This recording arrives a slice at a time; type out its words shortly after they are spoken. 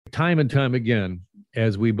Time and time again,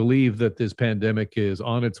 as we believe that this pandemic is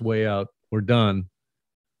on its way out, we're done,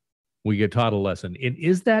 we get taught a lesson. And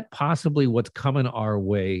is that possibly what's coming our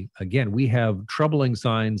way? Again, we have troubling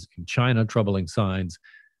signs in China, troubling signs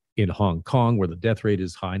in Hong Kong, where the death rate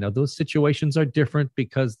is high. Now, those situations are different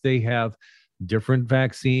because they have different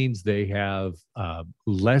vaccines. They have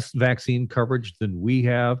less vaccine coverage than we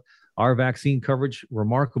have. Our vaccine coverage,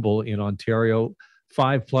 remarkable in Ontario,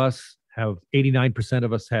 5 plus, have 89%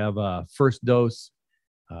 of us have first dose.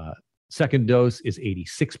 Uh, Second dose is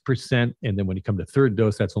 86%. And then when you come to third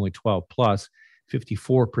dose, that's only 12 plus,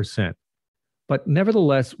 54%. But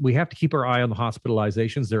nevertheless, we have to keep our eye on the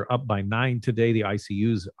hospitalizations. They're up by 9 today. The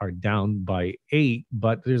ICUs are down by 8.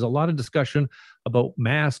 But there's a lot of discussion about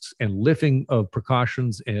masks and lifting of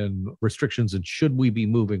precautions and restrictions. And should we be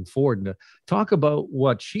moving forward? And to talk about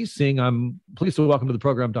what she's seeing, I'm pleased to welcome to the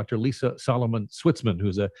program Dr. Lisa Solomon Switzman,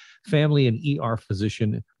 who's a family and ER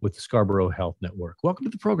physician with the Scarborough Health Network. Welcome to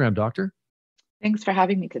the program, doctor. Thanks for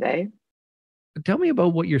having me today. Tell me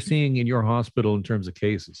about what you're seeing in your hospital in terms of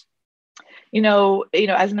cases.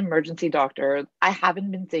 As an emergency doctor, I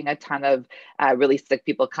haven't been seeing a ton of really sick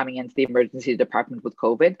people coming into the emergency department with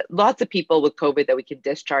COVID. Lots of people with COVID that we can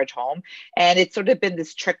discharge home. And it's sort of been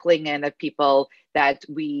this trickling in of people that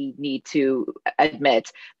we need to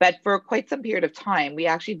admit. But for quite some period of time, we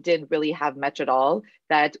actually didn't really have much at all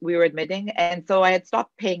that we were admitting. And so I had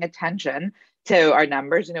stopped paying attention to our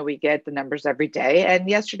numbers. We get the numbers every day. And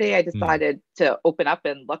yesterday I decided to open up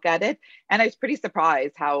and look at it. And I was pretty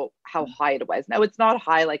surprised how high it was. Now, it's not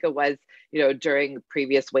high like it was, during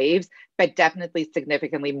previous waves, but definitely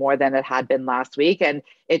significantly more than it had been last week. And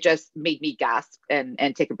it just made me gasp and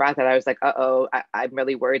take a breath. And I was like, I'm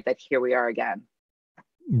really worried that here we are again.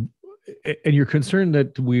 And you're concerned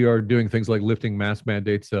that we are doing things like lifting mask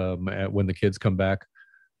mandates when the kids come back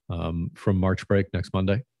from March break next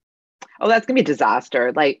Monday? Oh, that's going to be a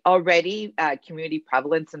disaster. Like already community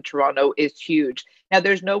prevalence in Toronto is huge. Now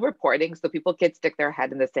there's no reporting, so people can stick their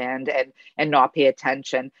head in the sand and not pay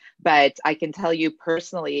attention. But I can tell you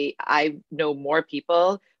personally, I know more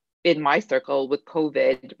people in my circle with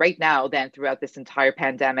COVID right now than throughout this entire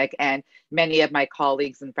pandemic. And many of my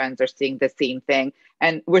colleagues and friends are seeing the same thing.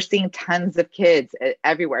 And we're seeing tons of kids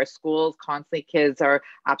everywhere. Schools, constantly kids are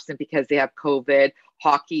absent because they have COVID.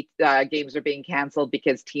 Hockey games are being canceled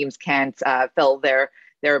because teams can't fill their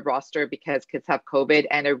roster because kids have COVID.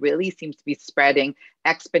 And it really seems to be spreading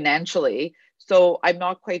exponentially. So I'm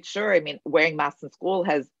not quite sure. I mean, wearing masks in school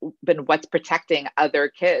has been what's protecting other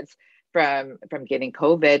kids from getting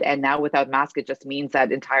COVID. And now without masks, it just means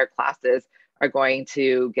that entire classes are going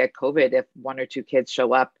to get COVID if one or two kids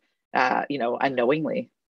show up, unknowingly.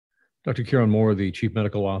 Dr. Kieran Moore, the Chief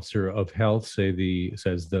Medical Officer of Health, says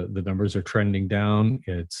the numbers are trending down.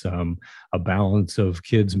 It's a balance of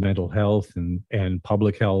kids' mental health and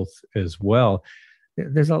public health as well.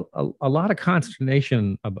 There's a lot of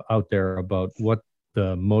consternation out there about what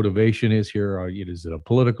the motivation is here. Is it a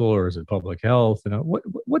political or is it public health? And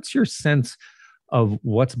what's your sense of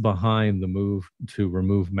what's behind the move to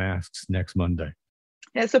remove masks next Monday?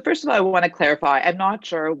 Yeah, so first of all, I want to clarify, I'm not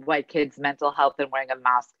sure what kids' mental health and wearing a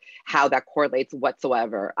mask, how that correlates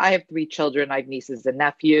whatsoever. I have 3 children, I have nieces and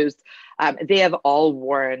nephews. They have all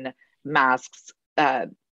worn masks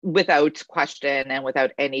without question and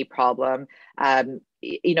without any problem.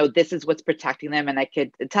 This is what's protecting them. And I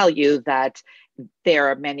could tell you that there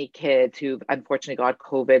are many kids who've unfortunately got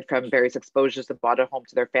COVID from various exposures and brought it home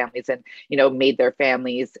to their families and, made their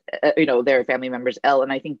families, their family members ill.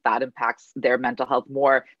 And I think that impacts their mental health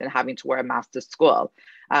more than having to wear a mask to school.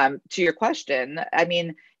 To your question, I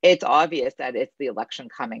mean, it's obvious that it's the election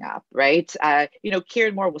coming up, right?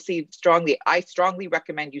 Kieran Moore will say I strongly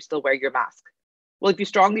recommend you still wear your mask. Well, if you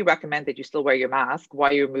strongly recommend that you still wear your mask, why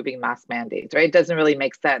are you removing mask mandates, right? It doesn't really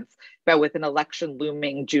make sense. But with an election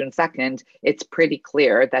looming June 2nd, it's pretty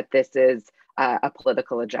clear that this is a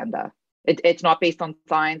political agenda. It's not based on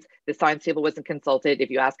science. The science table wasn't consulted.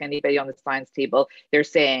 If you ask anybody on the science table, they're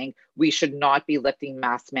saying we should not be lifting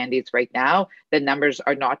mask mandates right now. The numbers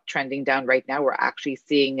are not trending down right now. We're actually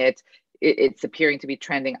seeing it's appearing to be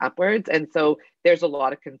trending upwards. And so there's a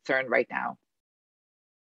lot of concern right now.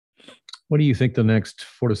 What do you think the next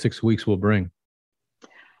 4 to 6 weeks will bring?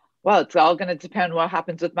 Well, it's all going to depend what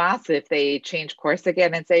happens with masks. If they change course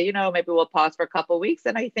again and say, maybe we'll pause for a couple of weeks,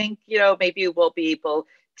 and I think, maybe we'll be able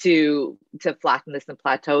to flatten this and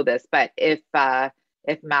plateau this. But if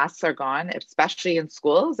masks are gone, especially in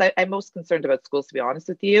schools, I'm most concerned about schools, to be honest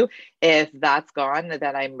with you. If that's gone,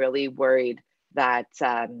 then I'm really worried that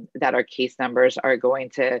our case numbers are going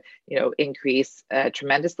to increase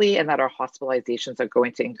tremendously, and that our hospitalizations are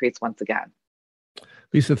going to increase once again.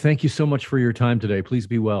 Lisa, thank you so much for your time today. Please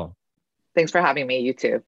be well. Thanks for having me. You too.